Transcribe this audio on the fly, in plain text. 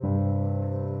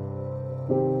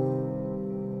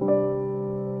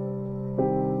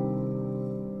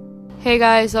Hey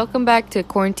guys, welcome back to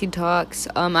Quarantine Talks.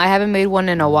 I haven't made one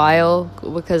in a while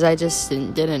because I just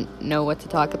didn't know what to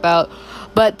talk about.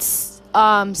 But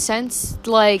since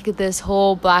like this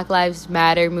whole Black Lives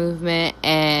Matter movement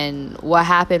and what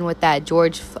happened with that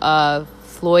George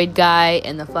Floyd guy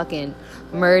and the fucking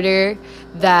murder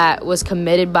that was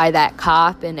committed by that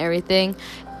cop and everything,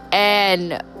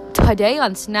 and today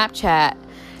on Snapchat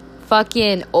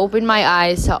fucking opened my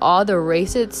eyes to all the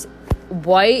racist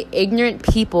white ignorant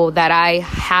people that I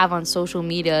have on social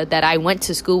media, that I went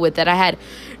to school with, that I had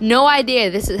no idea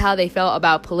this is how they felt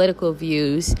about political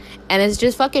views, and it's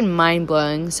just fucking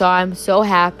mind-blowing. So I'm so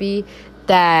happy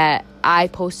that I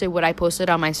posted what I posted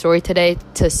on my story today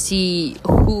to see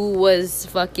who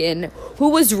was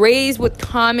raised with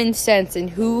common sense and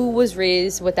who was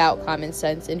raised without common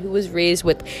sense and who was raised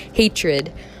with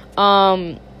hatred.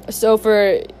 So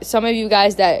for some of you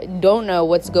guys that don't know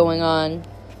what's going on,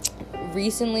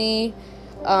 recently,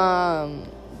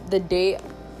 the date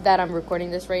that I'm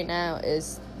recording this right now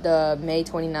is the May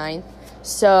 29th.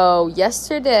 So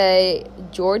yesterday,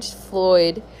 George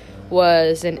Floyd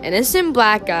was an innocent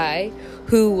black guy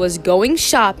who was going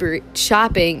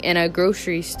shopping in a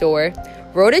grocery store,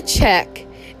 wrote a check,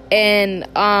 and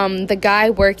the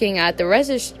guy working at the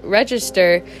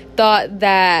register thought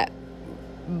that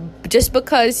just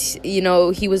because,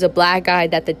 he was a black guy,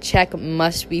 that the check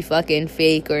must be fucking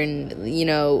fake or,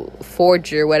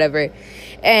 forged or whatever,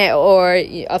 or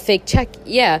a fake check,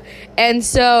 yeah. And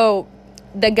so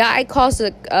the guy calls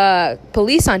the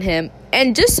police on him,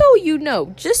 and just so you know,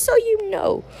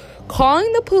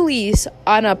 calling the police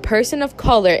on a person of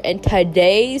color in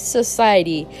today's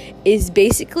society is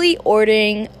basically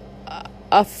ordering,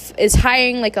 is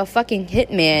hiring like a fucking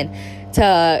hitman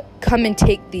to come and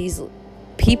take these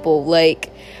people. Like,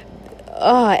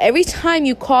 every time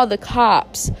you call the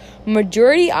cops,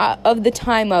 majority of the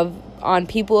time on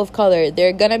people of color,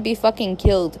 they're gonna be fucking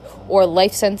killed or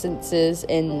life sentences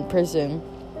in prison.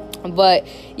 But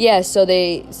yeah, so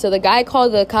the guy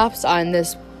called the cops on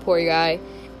this poor guy,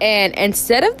 and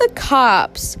instead of the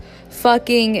cops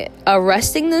fucking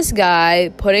arresting this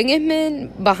guy, putting him in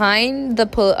behind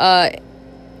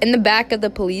in the back of the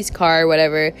police car or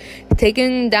whatever,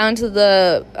 taking him down to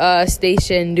the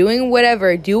station, doing what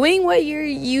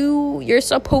you're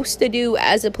supposed to do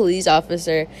as a police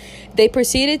officer, they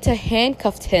proceeded to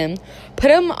handcuff him,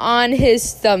 put him on his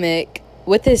stomach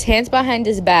with his hands behind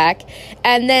his back,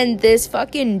 and then this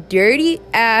fucking dirty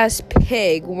ass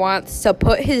pig wants to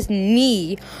put his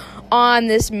knee on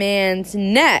this man's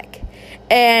neck.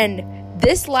 And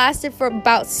this lasted for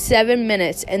about 7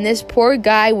 minutes, and this poor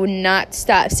guy would not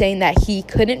stop saying that he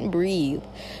couldn't breathe.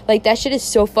 Like, that shit is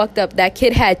so fucked up. That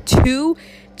kid had 2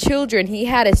 children. He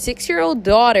had a 6-year-old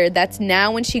daughter that's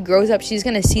now, when she grows up, she's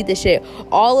gonna see this shit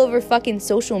all over fucking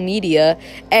social media.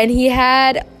 And he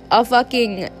had a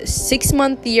fucking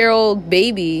 6-month-old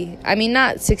baby. I mean,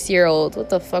 not 6-year-old. What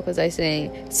the fuck was I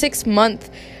saying? 6-month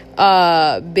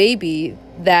baby,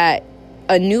 that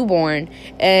a newborn,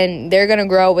 and they're gonna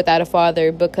grow up without a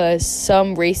father because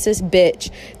some racist bitch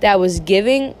that was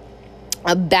giving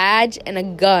a badge and a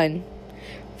gun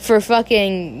for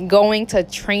fucking going to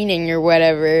training or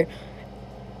whatever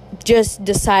just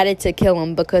decided to kill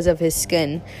him because of his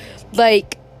skin.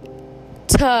 Like,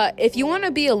 if you want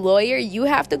to be a lawyer, you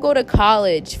have to go to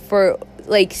college for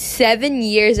like 7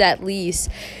 years at least,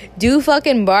 do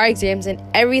fucking bar exams and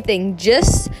everything,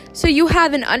 just so you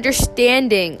have an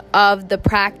understanding of the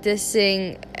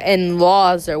practicing and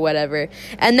laws or whatever.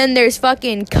 And then there's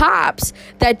fucking cops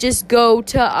that just go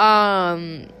to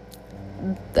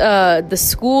the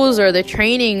schools or the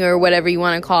training or whatever you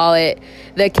want to call it,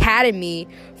 the academy,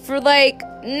 for like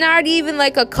not even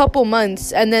like a couple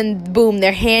months, and then boom,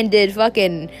 they're handed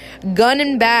fucking gun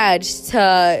and badge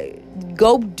to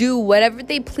go do whatever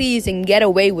they please and get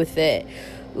away with it.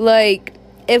 Like,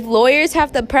 if lawyers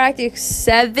have to practice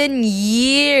 7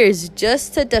 years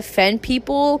just to defend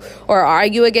people or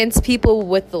argue against people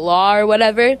with the law or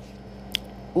whatever,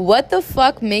 what the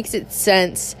fuck makes it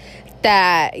sense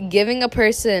that giving a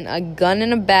person a gun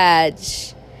and a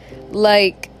badge,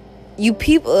 like, you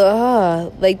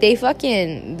people, like, they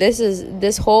fucking,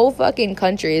 this whole fucking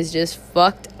country is just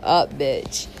fucked up,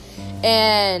 bitch.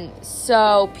 And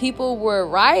so people were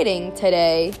rioting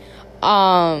today,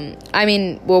 protest.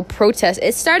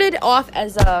 It started off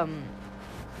as a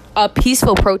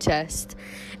peaceful protest,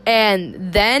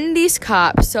 and then these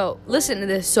cops, so listen to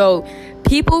this, so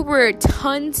people were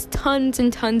tons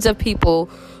and tons of people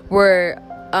were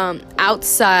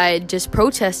outside just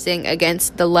protesting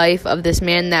against the life of this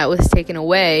man that was taken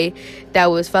away, that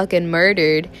was fucking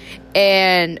murdered.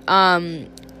 And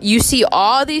you see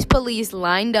all these police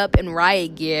lined up in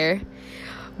riot gear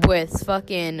with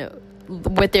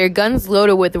their guns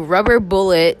loaded with rubber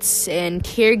bullets and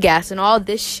tear gas and all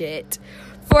this shit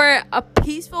for a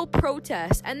peaceful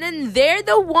protest. And then they're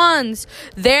the ones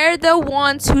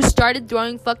who started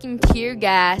throwing fucking tear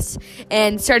gas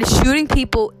and started shooting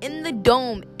people in the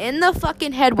dome, in the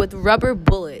fucking head with rubber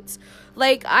bullets.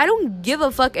 Like, I don't give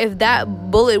a fuck if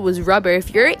that bullet was rubber.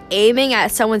 If you're aiming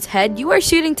at someone's head, you are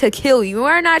shooting to kill. You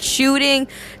are not shooting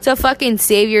to fucking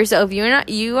save yourself.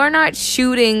 You are not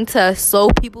shooting to slow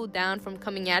people down from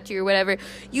coming at you or whatever.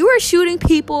 You are shooting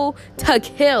people to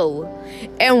kill.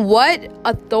 And what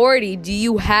authority do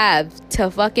you have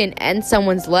to fucking end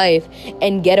someone's life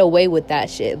and get away with that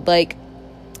shit? Like,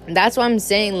 that's what I'm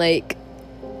saying. Like,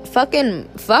 fuck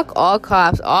all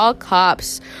cops. All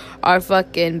cops are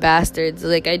fucking bastards.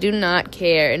 Like, I do not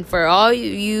care. And for all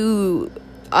you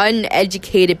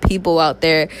uneducated people out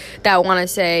there that want to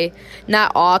say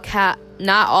not all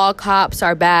cops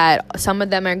are bad, some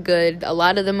of them are good, a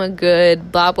lot of them are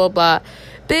good, blah blah blah.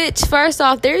 Bitch, first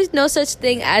off, there is no such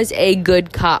thing as a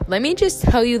good cop. Let me just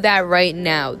tell you that right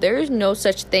now. There is no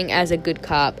such thing as a good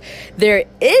cop. There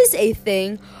is a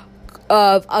thing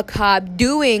of a cop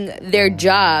doing their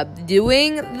job,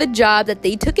 doing the job that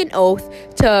they took an oath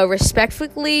to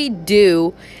respectfully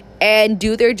do and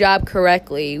do their job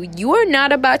correctly. You are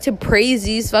not about to praise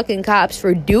these fucking cops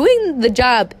for doing the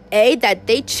job, that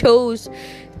they chose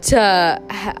to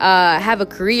have a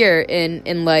career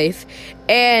in life.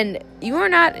 And you're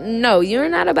not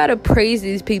about to praise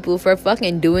these people for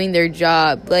fucking doing their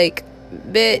job. Like,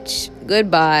 bitch,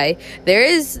 goodbye. There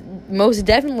is most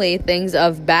definitely things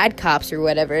of bad cops or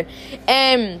whatever.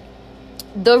 And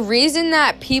the reason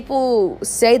that people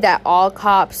say that all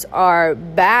cops are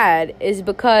bad is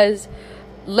because,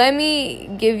 let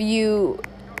me give you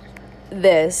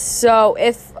this. So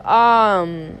if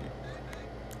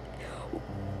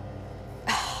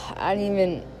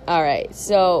alright,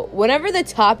 so whenever the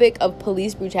topic of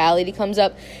police brutality comes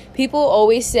up, people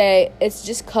always say it's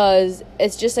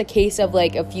just a case of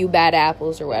like a few bad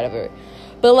apples or whatever.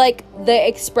 But, like, the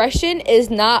expression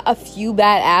is not a few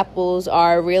bad apples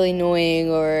are really annoying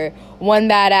or one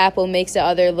bad apple makes the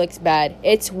other looks bad.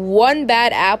 It's one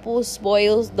bad apple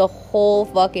spoils the whole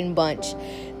fucking bunch.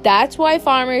 That's why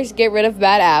farmers get rid of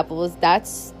bad apples.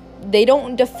 They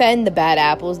don't defend the bad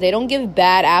apples. They don't give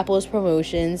bad apples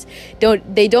promotions.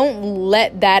 They don't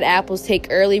let bad apples take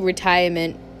early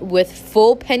retirement with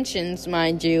full pensions,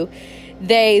 mind you.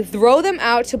 They throw them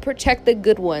out to protect the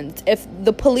good ones. If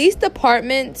the police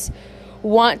departments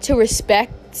want the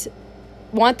respect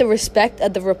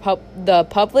of the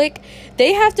public,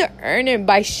 they have to earn it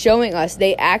by showing us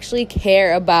they actually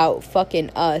care about fucking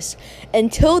us.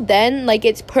 Until then, like,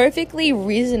 it's perfectly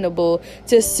reasonable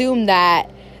to assume that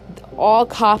all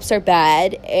cops are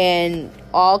bad and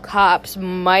all cops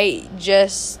might all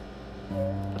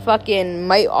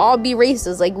be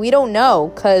racist. Like, we don't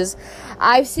know, because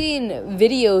I've seen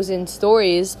videos and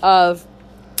stories of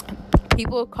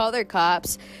people of color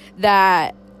cops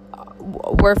that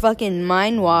were fucking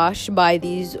mind washed by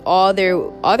these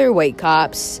other white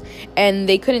cops, and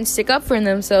they couldn't stick up for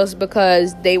themselves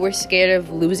because they were scared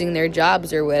of losing their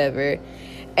jobs or whatever.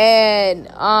 And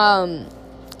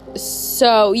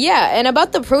so yeah, and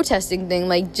about the protesting thing,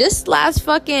 like, just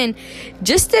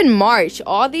in March,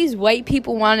 all these white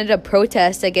people wanted to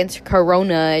protest against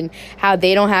corona and how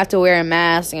they don't have to wear a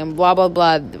mask and blah blah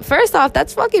blah. First off,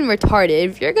 that's fucking retarded.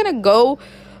 If you're gonna go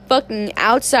fucking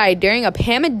outside during a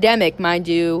pandemic, mind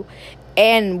you,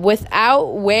 and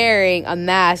without wearing a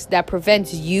mask that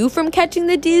prevents you from catching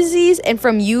the disease and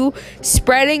from you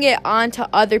spreading it onto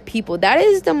other people, that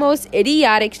is the most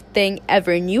idiotic thing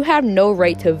ever, and you have no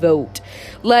right to vote.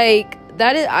 Like,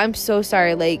 I'm so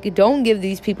sorry. Like, don't give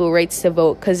these people rights to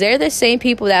vote, because they're the same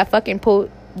people that fucking put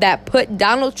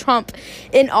Donald Trump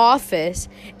in office.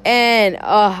 And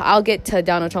I'll get to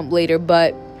Donald Trump later,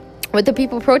 but with the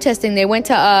people protesting, they went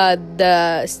to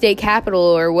the state capitol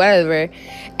or whatever,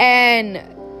 and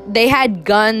they had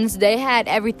guns, they had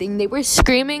everything. They were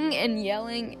screaming and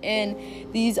yelling in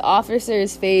these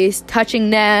officers' face, touching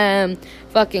them,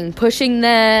 fucking pushing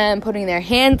them, putting their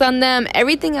hands on them,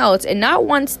 everything else. And not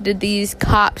once did these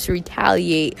cops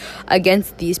retaliate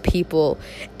against these people.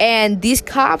 And these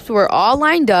cops were all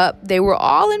lined up. They were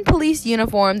all in police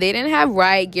uniform. They didn't have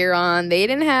riot gear on. They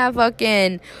didn't have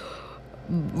fucking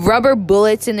rubber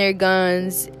bullets in their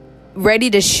guns, ready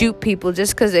to shoot people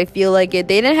just because they feel like it.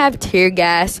 They didn't have tear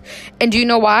gas. And do you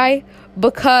know why?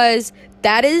 Because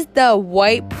That is the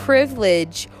white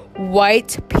privilege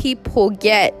white people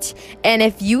get. And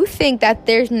if you think that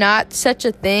there's not such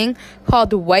a thing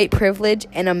called white privilege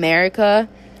in America,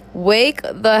 wake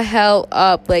the hell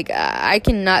up. Like, I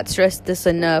cannot stress this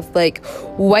enough. Like,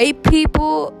 white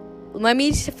people, let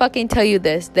me fucking tell you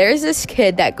this. There's this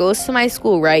kid that goes to my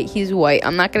school, right? He's white.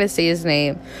 I'm not gonna say his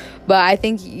name, but I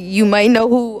think you might know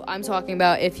who I'm talking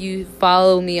about if you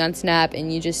follow me on Snap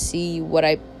and you just see what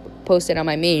I posted on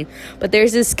my main. But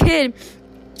there's this kid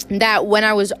that when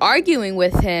I was arguing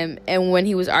with him and when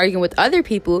he was arguing with other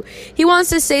people, he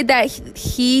wants to say that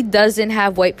he doesn't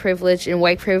have white privilege and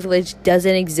white privilege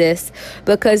doesn't exist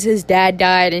because his dad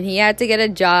died and he had to get a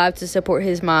job to support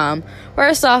his mom.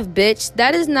 First off, bitch,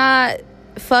 that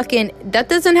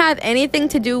doesn't have anything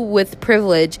to do with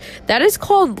privilege. That is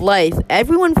called life.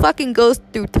 Everyone fucking goes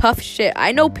through tough shit.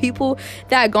 I know people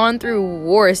that have gone through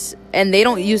worse and they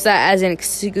don't use that as an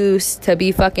excuse to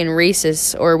be fucking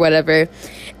racist or whatever.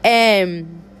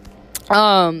 And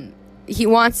he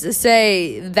wants to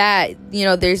say that,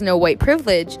 there's no white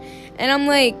privilege. And I'm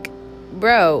like,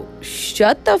 bro,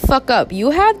 shut the fuck up. You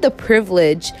have the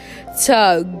privilege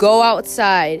to go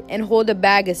outside and hold a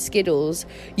bag of Skittles.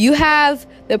 You have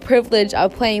the privilege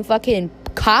of playing fucking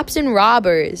cops and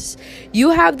robbers. You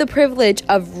have the privilege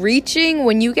of reaching,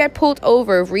 when you get pulled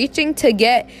over, reaching to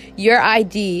get your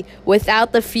ID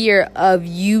without the fear of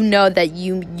that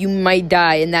you might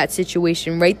die in that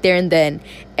situation right there and then.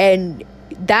 And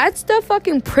that's the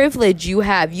fucking privilege you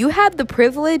have. You have the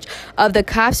privilege of the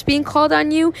cops being called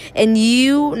on you and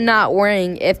you not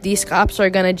worrying if these cops are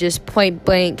gonna just point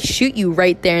blank shoot you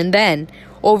right there and then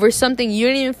over something you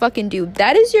didn't even fucking do.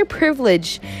 That is your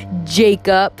privilege,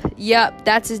 Jacob. Yep,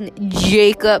 that's his name,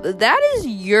 Jacob. That is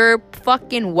your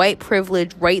fucking white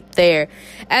privilege right there.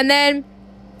 And then,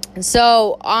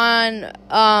 so on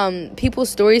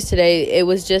people's stories today, it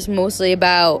was just mostly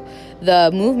about the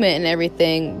movement and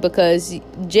everything, because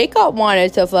Jacob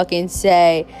wanted to fucking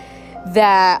say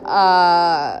that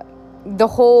the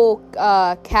whole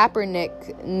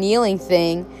Kaepernick kneeling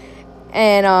thing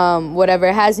and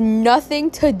whatever has nothing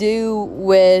to do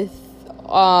with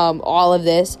all of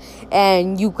this,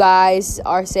 and you guys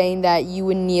are saying that you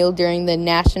would kneel during the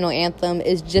national anthem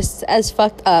is just as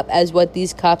fucked up as what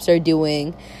these cops are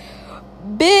doing.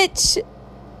 Bitch,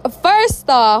 first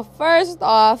off,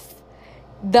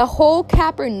 the whole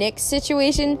Kaepernick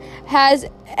situation has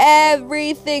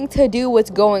everything to do with what's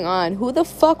going on. Who the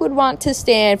fuck would want to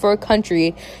stand for a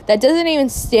country that doesn't even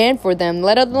stand for them,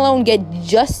 let alone get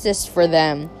justice for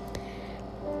them?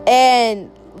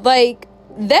 And, like,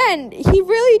 then he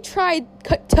really tried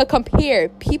to compare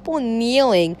people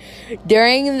kneeling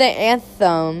during the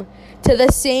anthem to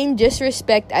the same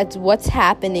disrespect as what's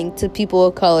happening to people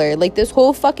of color. Like, this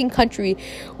whole fucking country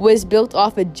was built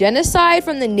off a genocide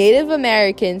from the Native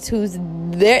Americans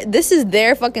this is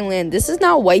their fucking land. This is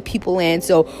not white people land.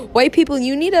 So white people,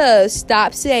 you need to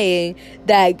stop saying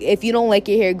that if you don't like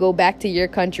it here, go back to your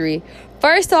country.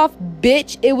 First off,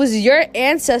 bitch, it was your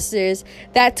ancestors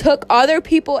that took other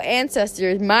people's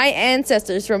ancestors, my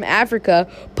ancestors from Africa,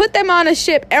 put them on a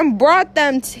ship and brought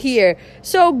them here.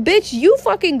 So, bitch, you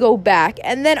fucking go back.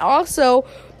 And then also,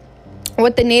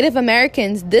 with the Native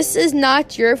Americans, this is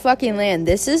not your fucking land.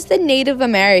 This is the Native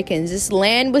Americans. This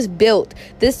land was built,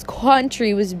 this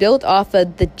country was built off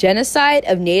of the genocide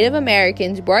of Native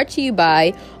Americans brought to you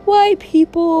by white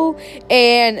people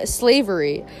and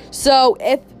slavery. So,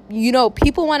 if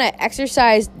people want to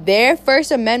exercise their First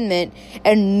Amendment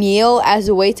and kneel as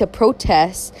a way to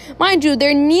protest. Mind you,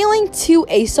 they're kneeling to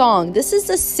a song. This is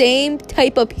the same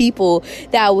type of people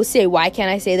that will say, why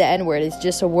can't I say the N-word? It's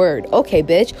just a word. Okay,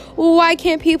 bitch. Well, why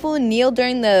can't people kneel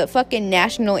during the fucking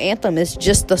national anthem? It's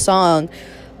just the song.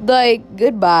 Like,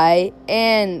 goodbye.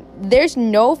 And there's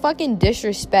no fucking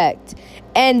disrespect.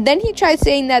 And then he tried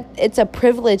saying that it's a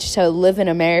privilege to live in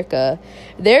America.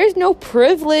 There's no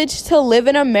privilege to live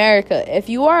in America. If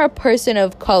you are a person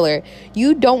of color,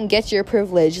 you don't get your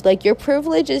privilege. Like, your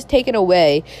privilege is taken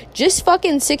away. Just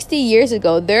fucking 60 years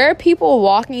ago, there are people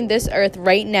walking this earth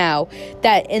right now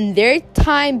that in their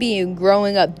time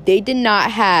growing up, they did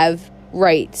not have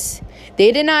rights.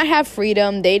 They did not have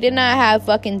freedom. They did not have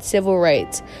fucking civil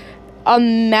rights.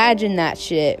 Imagine that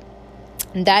shit.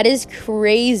 That is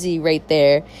crazy right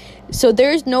there. So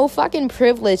there's no fucking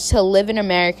privilege to live in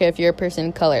America if you're a person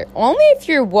of color. Only if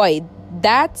you're white.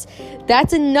 That's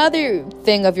another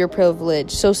thing of your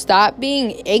privilege. So stop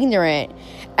being ignorant.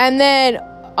 And then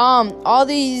all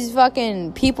these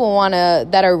fucking people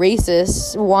that are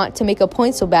racist want to make a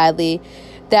point so badly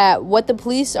that what the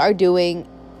police are doing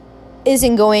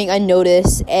isn't going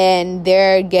unnoticed, and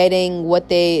they're getting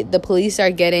the police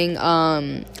are getting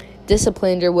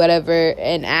disciplined or whatever,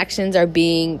 and actions are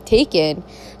being taken.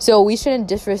 So we shouldn't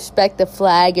disrespect the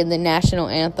flag and the national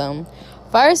anthem.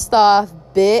 First off,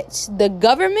 bitch, the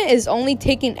government is only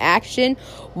taking action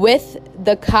with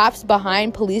the cops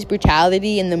behind police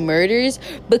brutality and the murders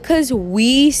because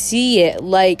we see it.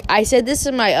 Like I said this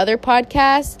in my other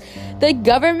podcast, the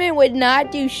government would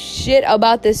not do shit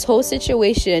about this whole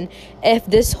situation if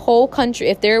this whole country,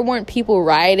 if there weren't people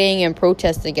rioting and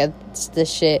protesting against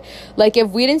this shit. Like if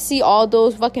we didn't see all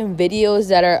those fucking videos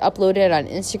that are uploaded on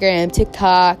Instagram,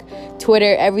 TikTok,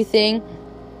 Twitter, everything,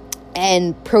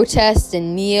 and protest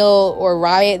and kneel or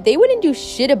riot, they wouldn't do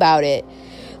shit about it.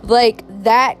 Like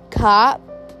that cop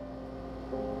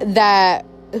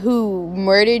who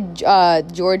murdered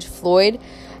George Floyd,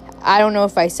 I don't know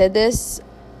if I said this,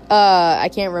 I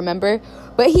can't remember,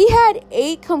 but he had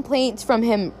 8 complaints from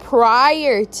him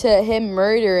prior to him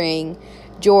murdering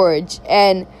George,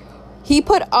 and he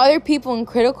put other people in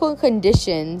critical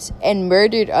conditions and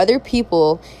murdered other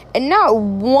people, and not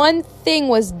one thing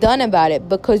was done about it.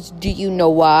 Because do you know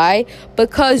why?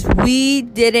 Because we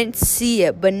didn't see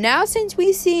it. But now since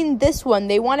we've seen this one,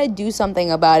 they want to do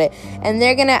something about it, and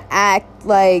they're gonna act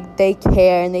like they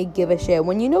care and they give a shit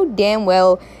when you know damn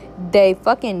well they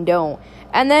fucking don't.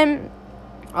 And then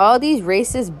all these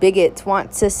racist bigots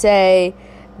want to say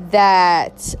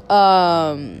that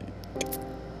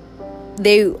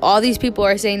all these people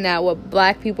are saying that what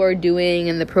black people are doing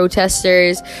and the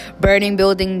protesters burning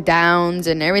building downs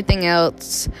and everything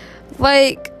else.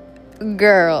 Like,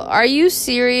 girl, are you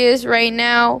serious right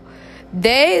now?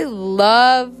 They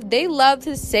love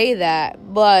to say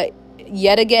that, but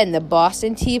yet again, the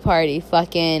Boston Tea Party,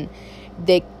 fucking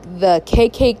the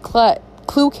KKK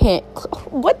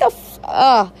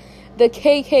the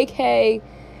KKK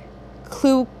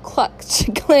Ku Klux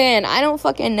Klan. I don't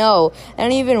fucking know. I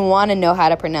don't even want to know how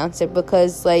to pronounce it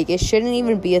because like it shouldn't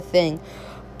even be a thing.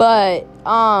 But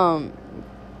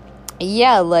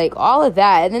yeah, like all of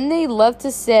that. And then they love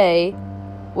to say,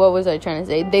 what was I trying to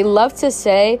say? They love to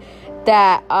say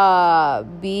that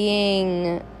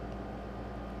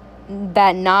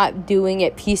not doing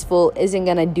it peaceful isn't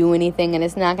gonna do anything and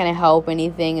it's not gonna help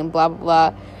anything and blah blah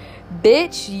blah.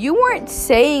 Bitch, you weren't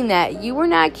saying that. You were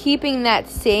not keeping that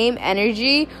same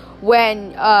energy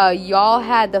when y'all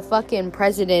had the fucking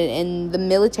president and the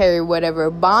military or whatever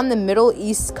bomb the Middle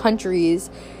East countries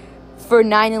for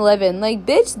 9/11. Like,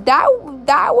 bitch, that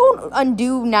won't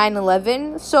undo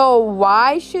 9/11. So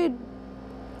why should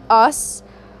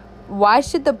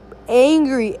the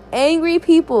angry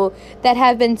people that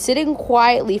have been sitting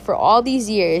quietly for all these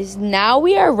years, now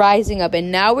we are rising up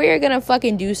and now we are gonna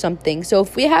fucking do something. So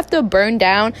if we have to burn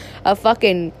down a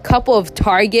fucking couple of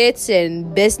Targets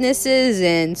and businesses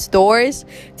and stores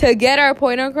to get our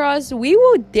point across, we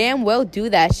will damn well do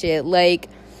that shit. Like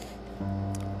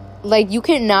you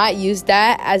cannot use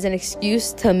that as an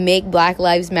excuse to make Black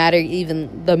Lives Matter,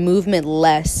 even the movement,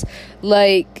 less.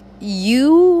 Like,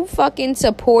 you fucking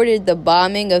supported the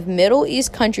bombing of Middle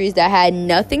East countries that had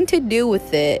nothing to do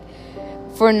with it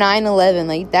for 9/11.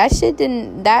 Like, that shit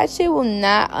will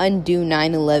not undo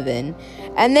 9/11.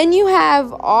 And then you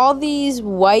have all these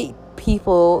white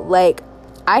people, like,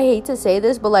 I hate to say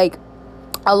this, but like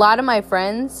a lot of my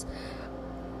friends,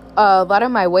 a lot of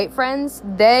my white friends,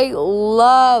 they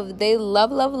love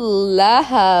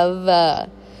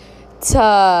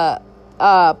to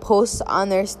post on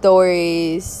their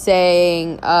stories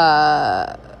saying,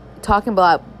 talking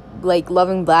about like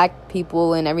loving black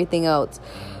people and everything else.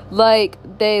 Like,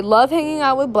 they love hanging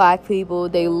out with black people.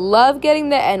 They love getting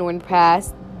the N-word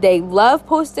passed. They love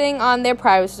posting on their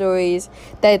private stories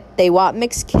that they want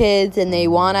mixed kids and they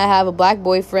want to have a black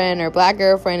boyfriend or black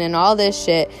girlfriend and all this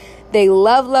shit. They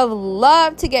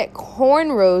love to get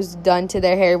cornrows done to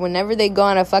their hair whenever they go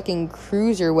on a fucking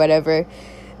cruise or whatever.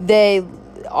 They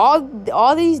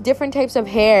all these different types of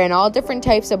hair and all different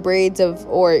types of braids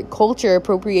or culture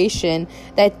appropriation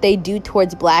that they do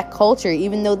towards black culture,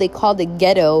 even though they call it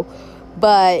ghetto.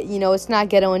 But, you know, it's not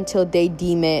ghetto until they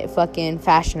deem it fucking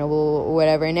fashionable or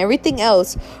whatever and everything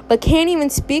else. But can't even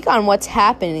speak on what's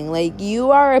happening. Like,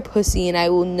 you are a pussy and I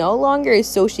will no longer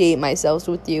associate myself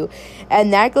with you.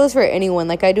 And that goes for anyone.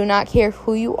 Like, I do not care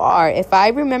who you are. If I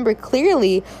remember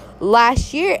clearly,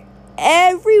 last year,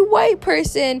 every white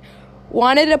person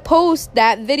wanted to post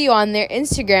that video on their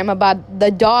Instagram about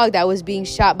the dog that was being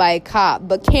shot by a cop,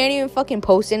 but can't even fucking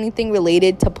post anything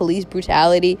related to police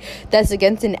brutality that's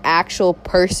against an actual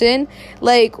person.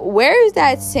 Like, where is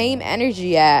that same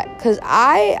energy at? Because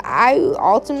I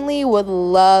ultimately would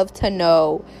love to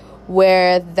know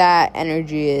where that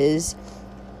energy is.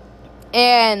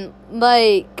 And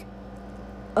like,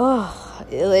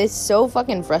 it's so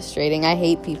fucking frustrating. I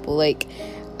hate people. Like,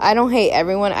 I don't hate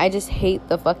everyone. I just hate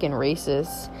the fucking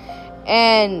racists.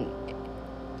 And,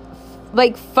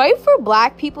 like, fight for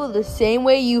black people the same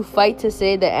way you fight to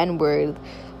say the N-word.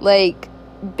 Like,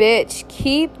 bitch,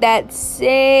 keep that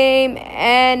same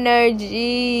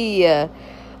energy.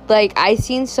 Like, I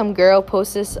seen some girl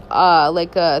post this,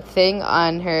 like, a thing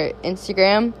on her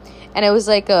Instagram, and it was,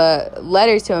 like, a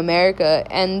letter to America,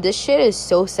 and this shit is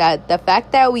so sad. The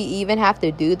fact that we even have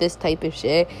to do this type of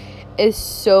shit is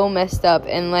so messed up,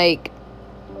 and, like,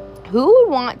 who would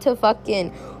want to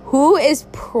fucking... Who is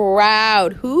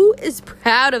proud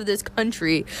of this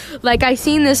country? Like, I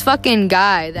seen this fucking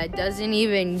guy that doesn't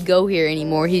even go here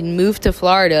anymore. He moved to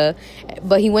Florida,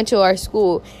 but he went to our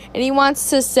school, and he wants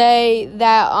to say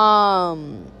that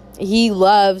he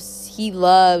loves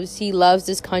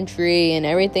this country and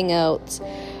everything else.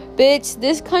 Bitch,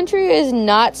 this country is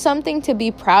not something to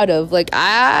be proud of. Like,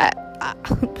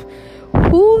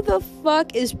 who the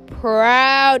fuck is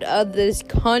proud of this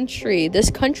country? This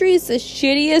country is the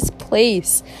shittiest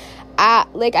place.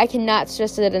 I cannot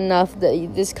stress it enough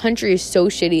that this country is so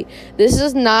shitty. This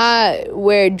is not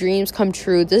where dreams come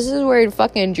true. This is where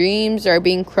fucking dreams are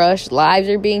being crushed, lives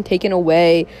are being taken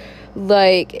away.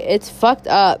 Like, it's fucked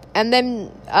up. And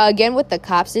then, again, with the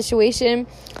cop situation,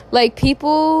 like,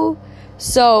 people...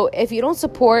 So, if you don't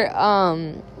support,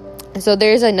 so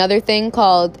there's another thing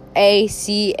called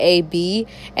ACAB,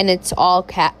 and it's all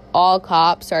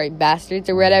cops, sorry,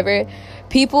 bastards or whatever.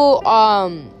 People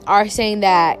are saying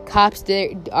that cops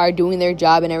are doing their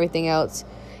job and everything else.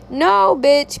 No,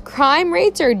 bitch. Crime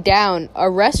rates are down.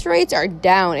 Arrest rates are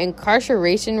down.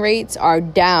 Incarceration rates are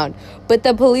down. But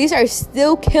the police are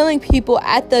still killing people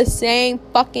at the same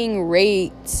fucking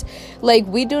rates. Like,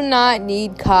 we do not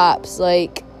need cops.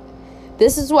 Like,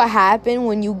 this is what happened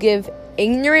when you give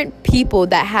ignorant people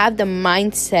that have the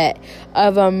mindset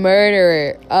of a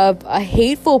murderer, of a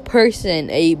hateful person,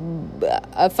 a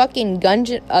fucking gun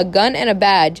and a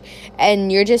badge,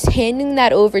 and you're just handing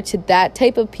that over to that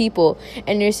type of people,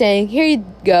 and you're saying, here you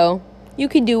go, you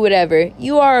can do whatever,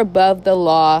 you are above the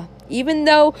law, even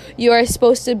though you are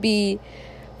supposed to be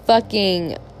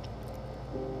fucking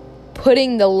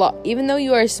putting the law, even though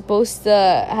you are supposed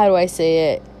to, how do I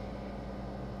say it,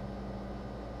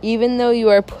 even though you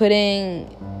are projecting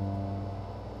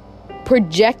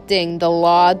the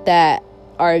law that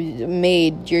are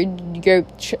made,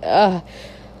 it's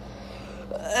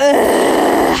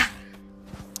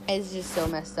just so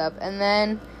messed up. And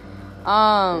then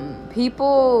also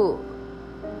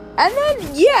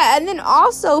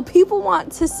people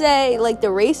want to say, like, the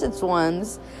racist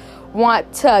ones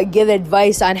want to give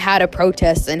advice on how to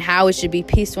protest and how it should be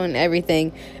peaceful and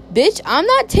everything. Bitch, I'm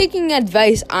not taking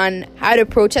advice on how to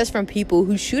protest from people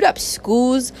who shoot up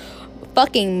schools,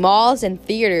 fucking malls, and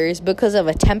theaters because of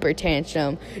a temper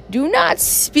tantrum. Do not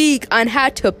speak on how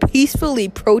to peacefully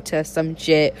protest some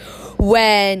shit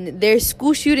when there's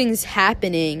school shootings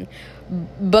happening,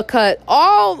 because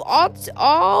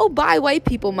all by white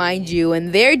people, mind you,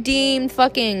 and they're deemed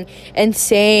fucking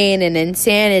insane and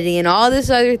insanity and all this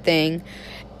other thing.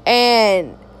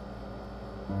 And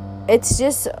it's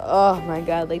just, oh my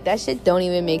god, like, that shit don't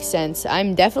even make sense.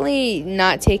 I'm definitely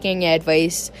not taking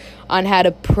advice on how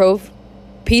to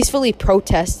peacefully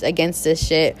protest against this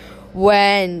shit,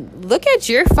 when look at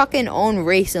your fucking own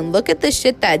race and look at the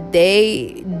shit that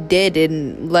they did,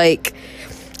 and like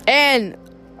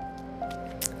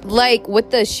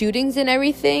with the shootings and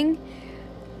everything,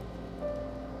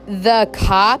 the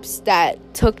cops that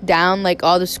took down, like,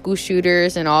 all the school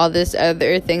shooters and all this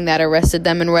other thing that arrested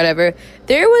them and whatever,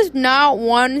 there was not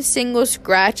one single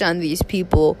scratch on these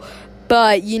people.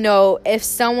 But, you know, if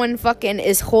someone fucking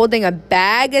is holding a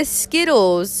bag of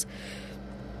Skittles,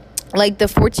 like the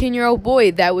 14-year-old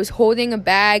boy that was holding a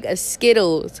bag of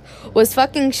Skittles was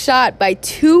fucking shot by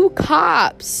 2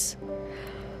 cops.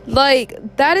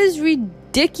 Like, that is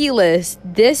ridiculous.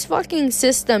 This fucking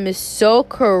system is so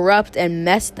corrupt and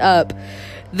messed up.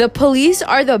 The police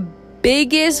are the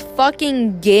biggest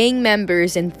fucking gang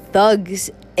members and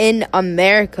thugs in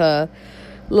America.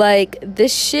 Like,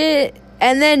 this shit.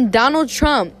 And then Donald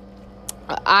Trump,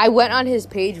 I went on his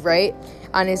page, right,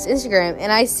 on his Instagram,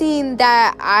 and I seen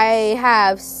that I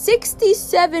have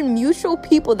 67 mutual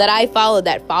people that I followed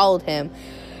that followed him.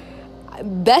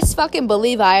 Best fucking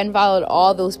believe I unfollowed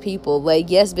all those people.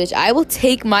 Like, yes, bitch, I will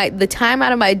take the time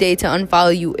out of my day to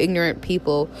unfollow you ignorant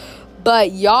people.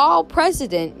 But your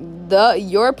president,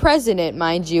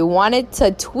 mind you, wanted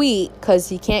to tweet because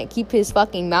he can't keep his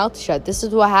fucking mouth shut. This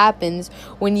is what happens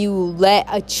when you let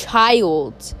a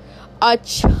child,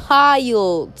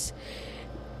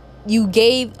 you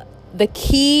gave the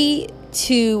key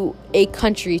to a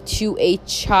country, to a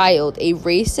child, a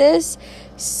racist,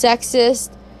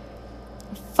 sexist,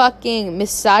 fucking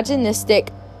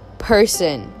misogynistic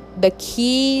person, the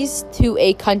keys to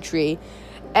a country.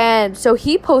 And so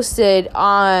he posted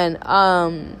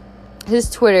on his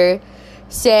Twitter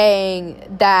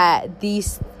saying that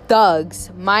these thugs,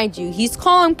 mind you, he's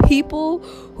calling people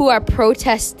who are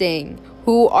protesting,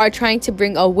 who are trying to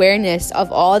bring awareness of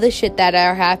all the shit that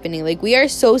are happening. Like, we are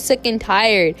so sick and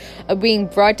tired of being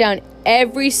brought down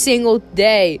every single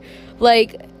day.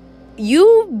 Like,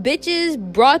 you bitches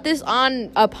brought this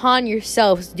on upon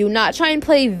yourselves. Do not try and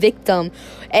play victim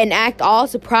and act all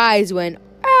surprised when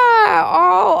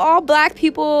all black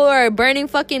people are burning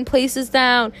fucking places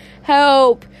down.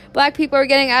 Help. Black people are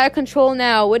getting out of control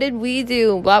now. What did we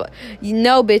do? Blah.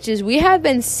 No, bitches. We have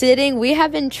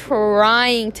been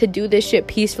trying to do this shit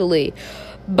peacefully.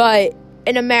 But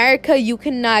in America, you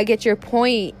cannot get your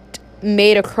point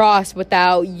made across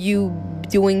without you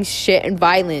doing shit and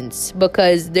violence,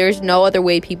 because there's no other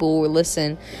way people will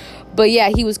listen. But yeah,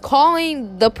 he was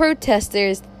calling the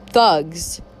protesters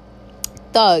thugs,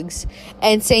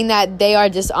 and saying that they are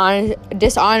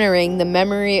dishonoring the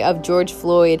memory of George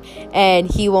Floyd, and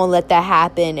he won't let that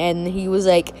happen. And he was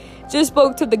like, just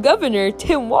spoke to the governor,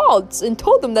 Tim Walz, and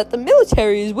told him that the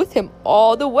military is with him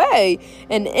all the way,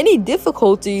 and any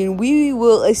difficulty, and we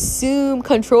will assume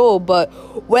control. But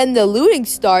when the looting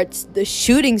starts, the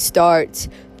shooting starts.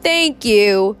 Thank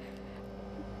you.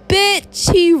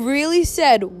 Bitch, he really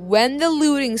said, when the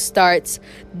looting starts,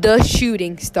 the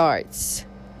shooting starts.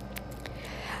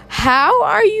 How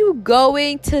are you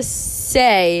going to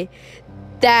say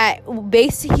that?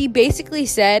 He basically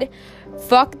said,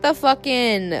 fuck the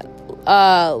fucking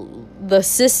the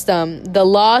system, the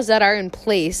laws that are in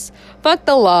place. Fuck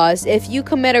the laws. If you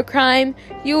commit a crime,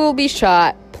 you will be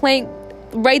shot. Plain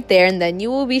right there and then.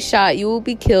 You will be shot. You will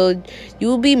be killed. You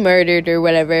will be murdered or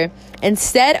whatever.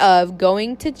 Instead of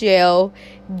going to jail,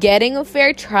 getting a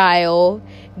fair trial,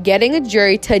 getting a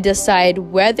jury to decide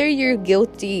whether you're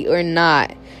guilty or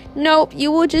not. Nope,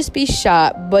 you will just be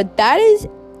shot. But that is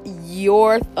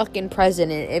your fucking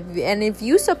president. If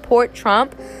you support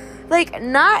Trump, like,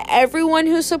 not everyone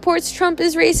who supports Trump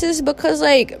is racist, because,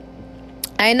 like,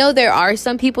 I know there are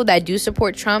some people that do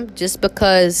support Trump just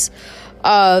because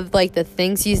of, like, the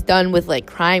things he's done with, like,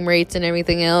 crime rates and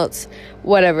everything else.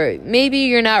 Whatever. Maybe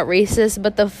you're not racist,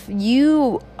 but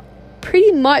you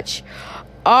pretty much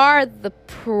are the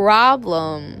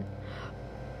problem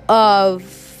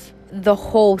of the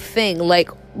whole thing, like,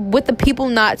 with the people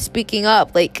not speaking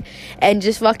up, like, and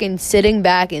just fucking sitting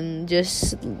back and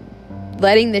just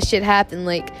letting this shit happen.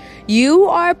 Like, you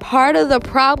are part of the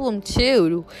problem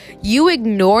too. You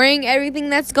ignoring everything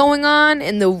that's going on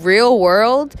in the real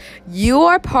world, you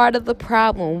are part of the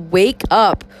problem. Wake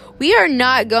up. We are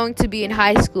not going to be in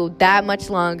high school that much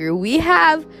longer. We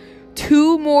have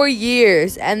 2 more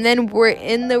years, and then we're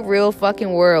in the real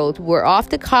fucking world. We're off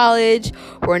to college.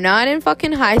 We're not in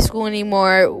fucking high school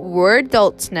anymore. We're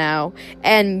adults now,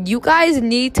 and you guys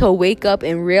need to wake up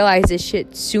and realize this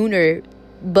shit sooner,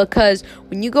 because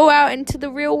when you go out into the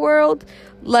real world,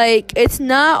 like, it's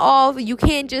not all, you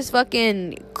can't just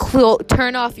fucking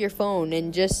turn off your phone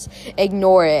and just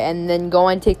ignore it and then go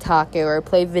on TikTok or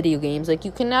play video games. Like,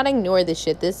 you cannot ignore this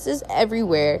shit. This is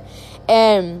everywhere.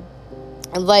 And,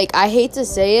 like, I hate to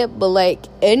say it, but, like,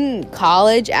 in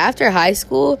college, after high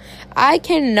school, I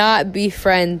cannot be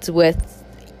friends with,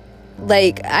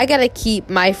 like, I gotta keep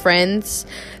my friends,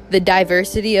 the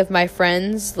diversity of my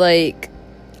friends. Like,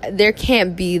 there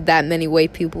can't be that many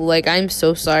white people. Like, I'm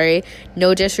so sorry.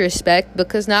 No disrespect,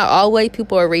 because not all white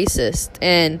people are racist,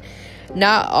 and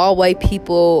not all white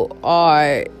people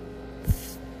are,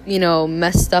 you know,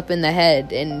 messed up in the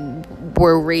head and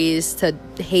were raised to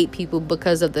hate people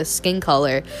because of the skin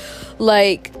color.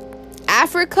 Like,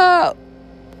 Africa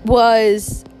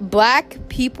was, black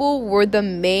people were the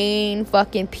main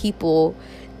fucking people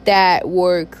that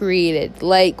were created.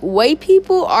 Like, white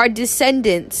people are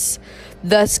descendants.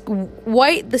 The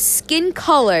skin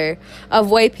color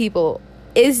of white people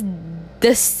is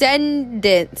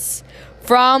descendants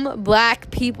from black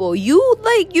people. You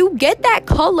get that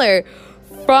color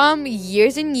from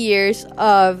years and years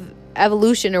of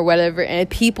evolution or whatever, and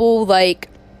people, like,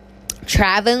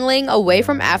 traveling away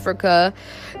from Africa,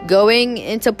 going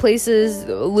into places,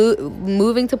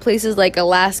 moving to places like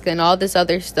Alaska and all this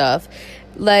other stuff.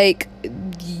 Like,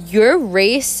 your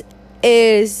race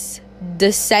is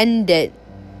descending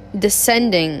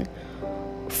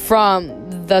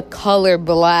from the color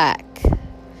black.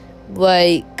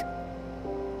 Like,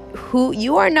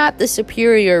 you are not the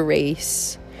superior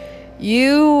race.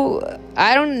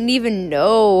 I don't even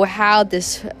know how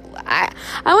this,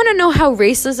 I want to know how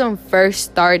racism first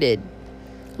started.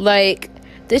 Like,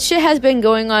 this shit has been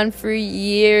going on for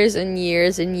years and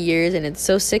years and years, and it's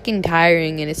so sick and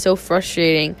tiring, and it's so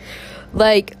frustrating.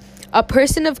 Like, a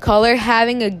person of color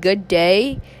having a good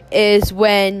day is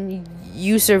when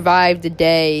you survive the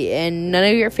day and none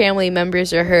of your family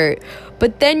members are hurt.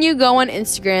 But then you go on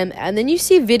Instagram and then you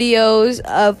see videos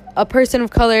of a person of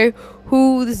color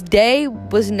whose day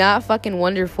was not fucking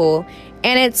wonderful,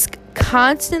 and it's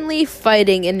constantly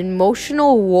fighting an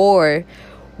emotional war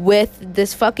with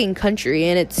this fucking country,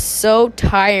 and it's so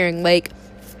tiring. Like,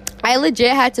 I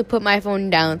legit had to put my phone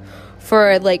down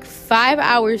for like 5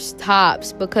 hours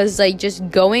tops, because like just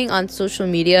going on social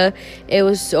media, it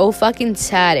was so fucking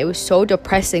sad. It was so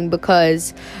depressing,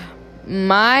 because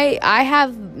my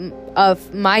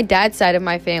dad's side of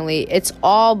my family,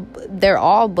 they're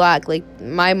all black. Like,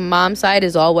 my mom's side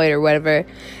is all white or whatever,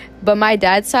 but my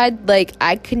dad's side, like,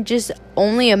 I can just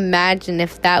only imagine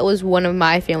if that was one of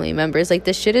my family members. Like,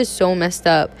 this shit is so messed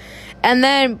up. And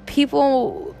then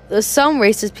some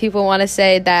racist people want to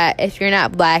say that if you're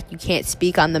not black, you can't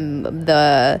speak on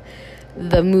the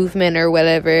movement or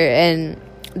whatever, and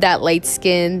that light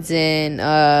skins and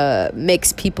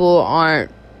mixed people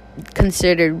aren't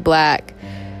considered black.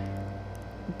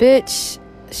 Bitch,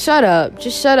 shut up.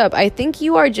 Just shut up. I think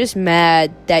you are just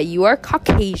mad that you are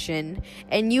Caucasian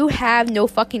and you have no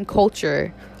fucking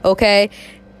culture, okay?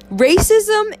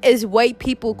 Racism is white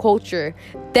people culture.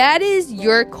 That is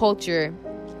your culture.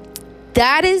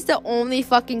 That is the only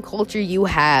fucking culture you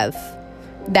have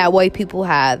that white people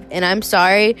have. And I'm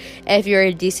sorry if you're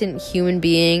a decent human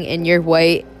being and you're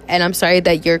white, and I'm sorry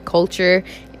that your culture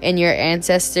and your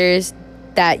ancestors,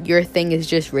 that your thing is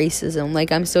just racism.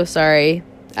 Like, I'm so sorry.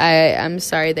 I'm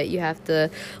sorry that you have to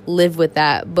live with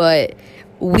that, but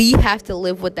we have to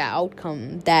live with the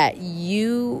outcome that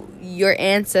your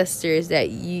ancestors, that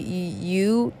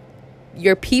your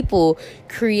people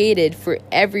created for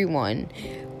everyone.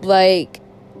 Like,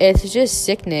 it's just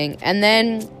sickening. And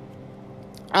then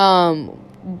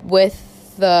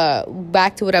with the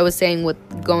back to what I was saying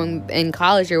with going in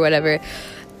college or whatever,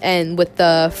 and with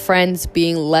the friends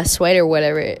being less white or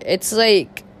whatever, it's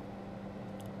like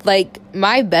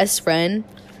my best friend,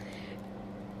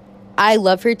 I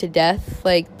love her to death.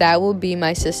 Like, that will be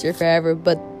my sister forever.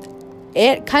 But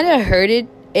it kind of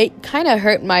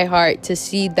hurt my heart to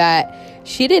see that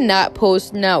she did not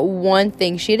post not one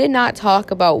thing. She did not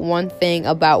talk about one thing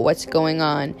about what's going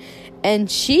on.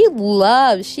 And she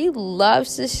loves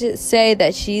to say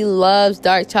that she loves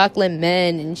dark chocolate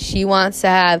men, and she wants to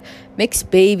have mixed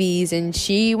babies, and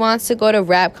she wants to go to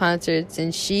rap concerts,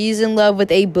 and she's in love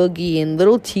with A Boogie and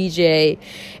Little TJ,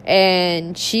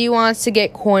 and she wants to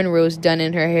get cornrows done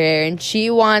in her hair, and she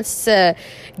wants to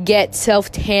get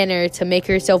self-tanner to make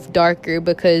herself darker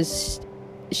because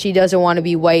she doesn't want to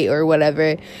be white or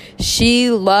whatever. She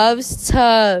loves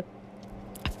to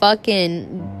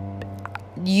fucking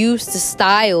use the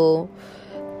style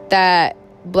that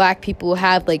black people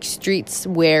have, like streets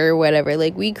wear or whatever.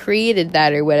 Like, we created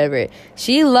that or whatever.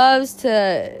 She loves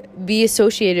to be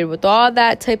associated with all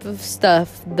that type of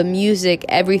stuff, the music,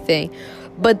 everything.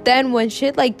 But then when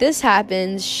shit like this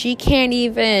happens, she can't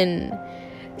even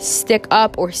stick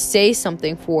up or say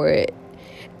something for it.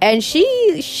 And she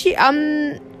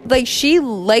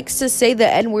likes to say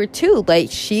the N-word too.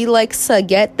 Like, she likes to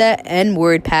get the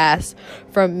N-word pass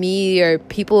from me or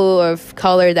people of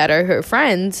color that are her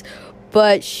friends,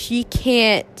 but she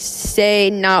can't say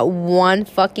not one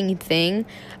fucking thing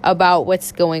about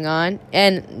what's going on.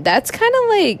 And that's kind of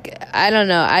like, I don't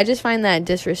know, I just find that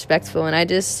disrespectful. And I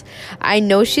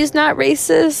know she's not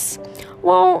racist.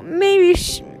 Well,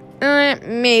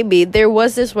 maybe there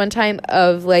was this one time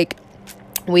of, like,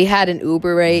 we had an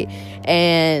Uber, right?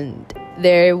 And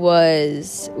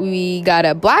we got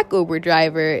a black Uber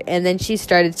driver, and then she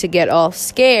started to get all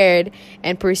scared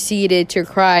and proceeded to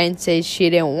cry and say she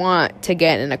didn't want to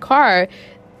get in a car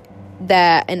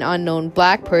that an unknown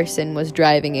black person was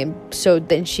driving in. So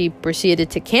then she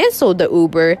proceeded to cancel the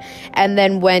Uber, and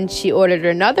then when she ordered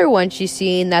another one, she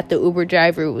seen that the Uber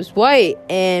driver was white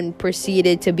and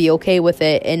proceeded to be okay with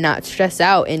it and not stress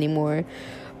out anymore.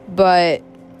 But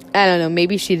I don't know,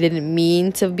 maybe she didn't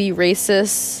mean to be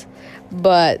racist,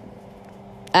 but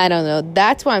I don't know.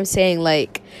 That's why I'm saying,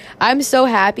 like, I'm so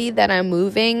happy that I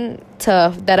moved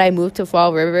to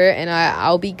Fall River, and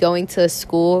I'll be going to a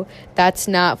school that's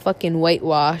not fucking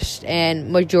whitewashed,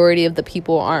 and majority of the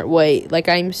people aren't white. Like,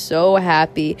 I'm so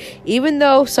happy. Even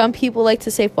though some people like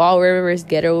to say Fall River is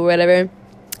ghetto or whatever,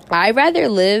 I'd rather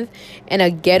live in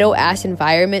a ghetto-ass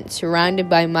environment surrounded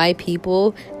by my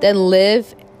people than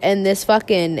live in this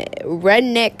fucking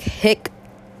redneck hick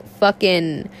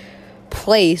fucking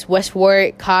place, West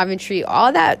Warwick, Coventry,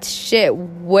 all that shit,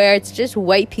 where it's just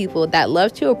white people that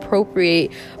love to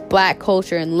appropriate black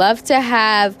culture and love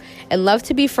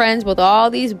to be friends with all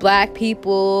these black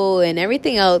people and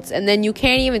everything else, and then you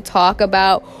can't even talk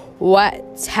about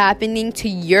what's happening to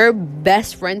your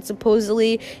best friend,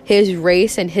 supposedly his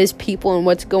race and his people, and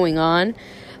what's going on.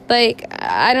 Like,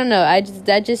 I don't know,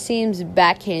 that just seems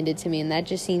backhanded to me, and that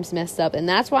just seems messed up. And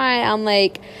that's why I'm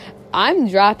like, I'm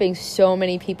dropping so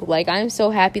many people. Like, I'm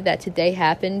so happy that today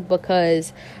happened,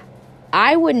 because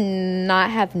I would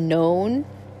not have known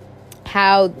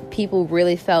how people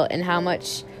really felt and how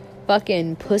much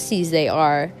fucking pussies they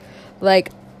are.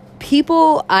 Like,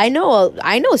 people, I know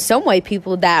some white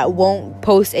people that won't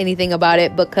post anything about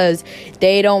it because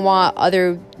they don't want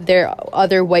their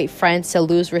other white friends to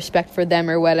lose respect for them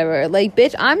or whatever. Like,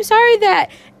 bitch, I'm sorry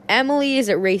that Emily is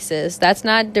a racist. That's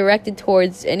not directed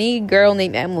towards any girl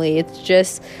named Emily. It's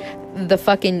just the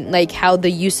fucking, like, how the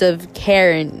use of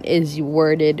Karen is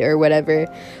worded or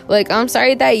whatever. Like, I'm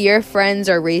sorry that your friends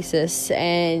are racist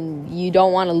and you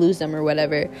don't want to lose them or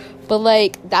whatever. But,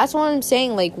 like, that's what I'm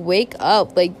saying. Like, wake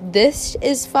up. Like, this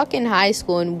is fucking high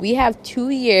school, and we have 2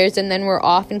 years, and then we're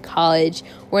off in college.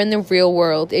 We're in the real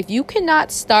world. If you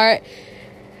cannot start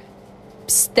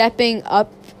stepping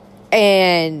up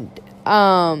and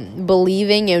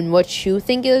believing in what you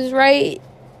think is right,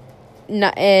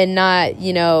 not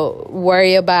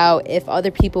worry about if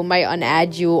other people might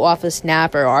unadd you off of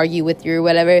Snap or argue with you or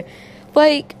whatever,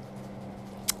 like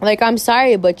I'm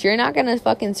sorry, but you're not gonna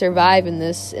fucking survive in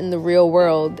the real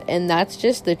world. And that's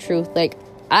just the truth. Like,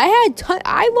 I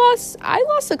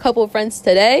lost a couple of friends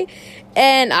today,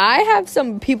 and I have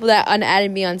some people that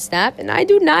unadded me on Snap, and I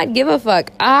do not give a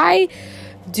fuck. I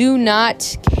do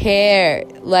not care.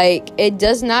 Like, it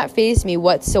does not faze me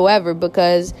whatsoever,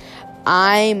 because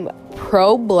I'm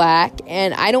pro-black,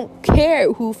 and I don't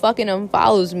care who fucking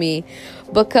unfollows me,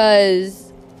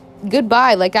 because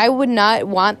goodbye. Like, I would not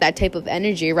want that type of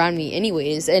energy around me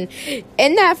anyways. And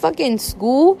in that fucking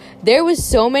school, there was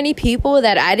so many people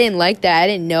that I didn't like, that I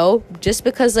didn't know, just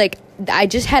because, like, I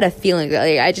just had a feeling,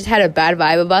 like, I just had a bad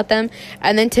vibe about them.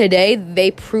 And then today,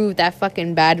 they proved that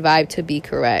fucking bad vibe to be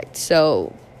correct.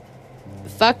 So,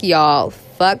 fuck y'all.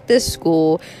 Fuck this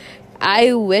school.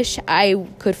 I wish I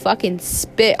could fucking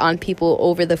spit on people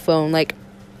over the phone. Like,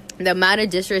 the amount of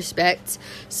disrespect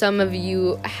some of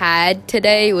you had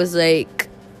today was, like,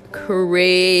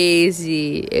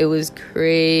 crazy. It was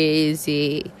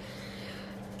crazy.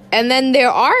 And then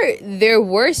there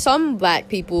were some black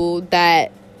people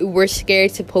that were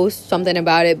scared to post something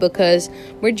about it, because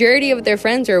majority of their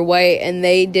friends are white, and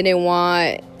they didn't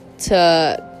want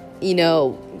to,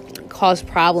 cause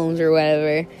problems or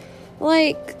whatever.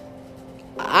 Like,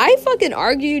 I fucking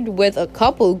argued with a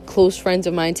couple close friends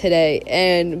of mine today,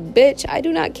 and bitch, I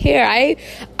do not care.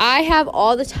 I have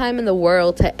all the time in the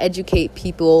world to educate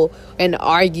people and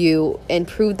argue and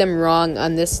prove them wrong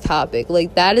on this topic.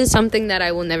 Like, that is something that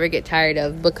I will never get tired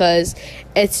of, because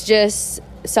it's just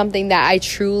something that I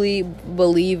truly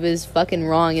believe is fucking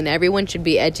wrong, and everyone should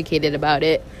be educated about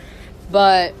it.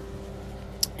 But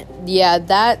yeah,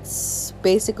 that's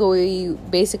basically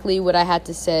what I had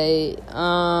to say.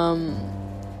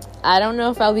 I don't know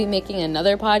if I'll be making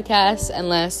another podcast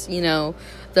unless,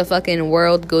 the fucking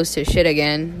world goes to shit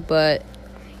again. But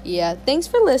yeah, thanks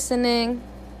for listening.